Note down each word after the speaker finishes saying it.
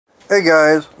Hey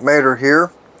guys, Mater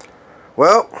here.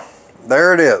 Well,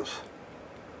 there it is.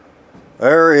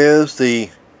 There is the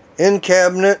end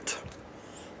cabinet.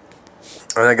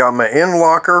 And I got my end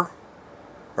locker.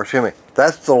 Or excuse me,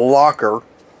 that's the locker.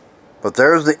 But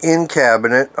there's the end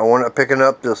cabinet. I wound up picking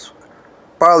up this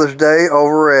Father's Day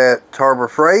over at Harbor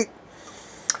Freight.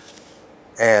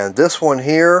 And this one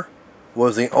here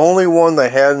was the only one they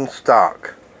had in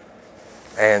stock.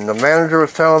 And the manager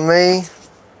was telling me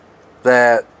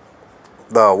that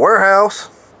the warehouse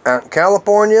out in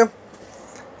California,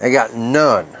 they got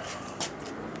none.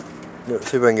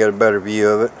 Let's see if I can get a better view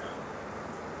of it.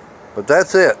 But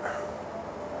that's it.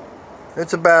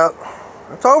 It's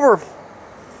over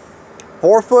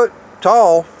 4 foot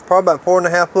tall, probably about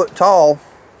 4.5 foot tall.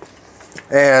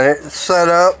 And it's set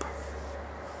up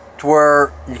to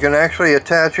where you can actually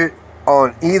attach it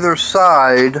on either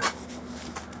side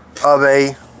of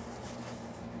a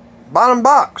bottom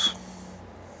box.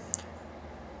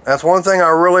 That's one thing I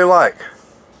really like.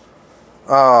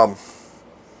 But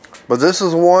this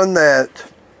is one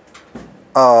that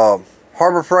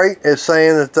Harbor Freight is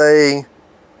saying that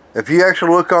if you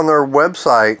actually look on their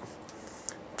website,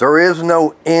 there is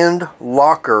no end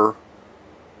locker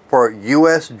for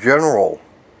US General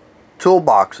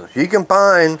toolboxes. You can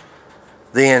find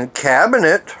the end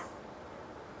cabinet,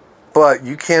 but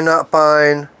you cannot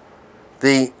find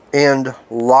the end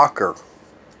locker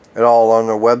at all on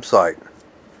their website.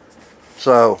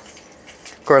 So,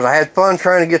 of course, I had fun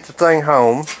trying to get the thing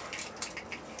home.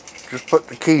 Just put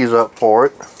the keys up for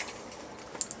it.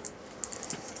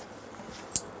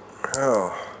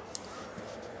 Oh.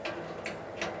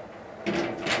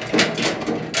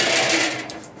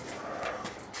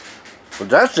 But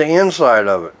that's the inside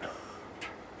of it.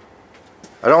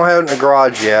 I don't have it in the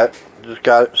garage yet. Just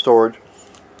got it in storage.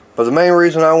 But the main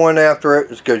reason I went after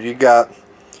it is because you got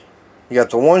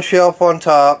the one shelf on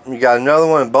top, and you got another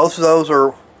one, and both of those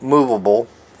are movable.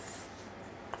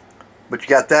 But you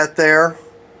got that there.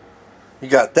 You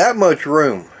got that much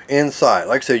room inside.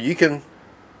 Like I said, you can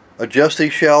adjust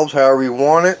these shelves however you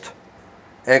want it.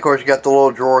 And of course you got the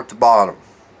little drawer at the bottom.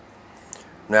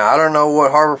 Now I don't know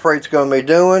what Harbor Freight's going to be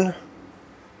doing,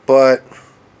 but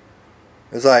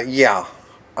it's like, yeah,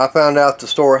 I found out the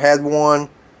store had one.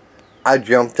 I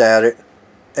jumped at it,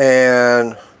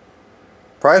 and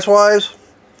price wise,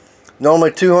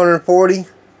 normally $240.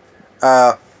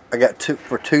 I got two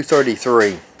for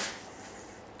 $233.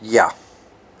 Yeah.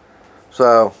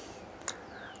 So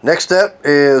next step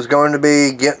is going to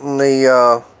be getting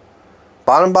the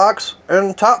bottom box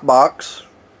and top box,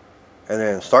 and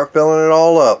then start filling it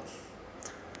all up.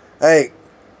 Hey,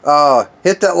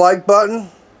 hit that like button.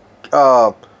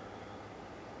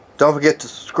 Don't forget to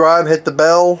subscribe, hit the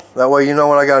bell. That way you know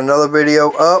when I got another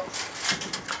video up.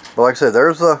 But like I said,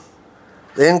 there's the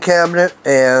end cabinet,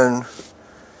 and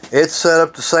it's set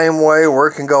up the same way where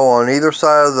it can go on either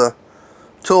side of the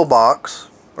toolbox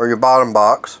or your bottom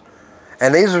box.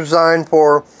 And these are designed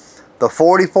for the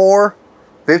 44,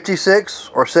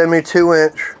 56, or 72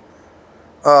 inch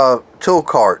tool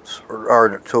carts, or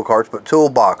not tool carts, but tool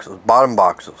boxes, bottom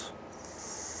boxes.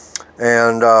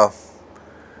 And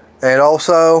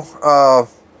also,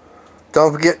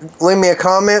 don't forget, leave me a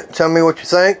comment, tell me what you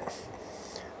think.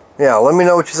 Yeah, let me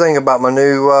know what you think about my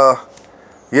new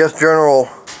US General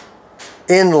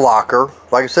end locker.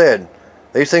 Like I said,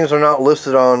 these things are not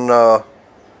listed on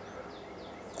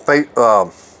brain's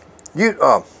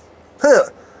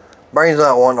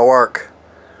not wanting to work.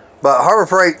 But Harbor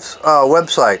Freight's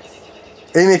website,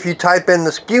 even if you type in the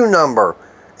SKU number,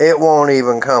 it won't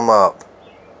even come up.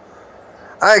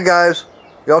 Alright guys,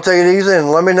 y'all take it easy and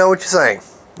let me know what you think.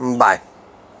 Bye.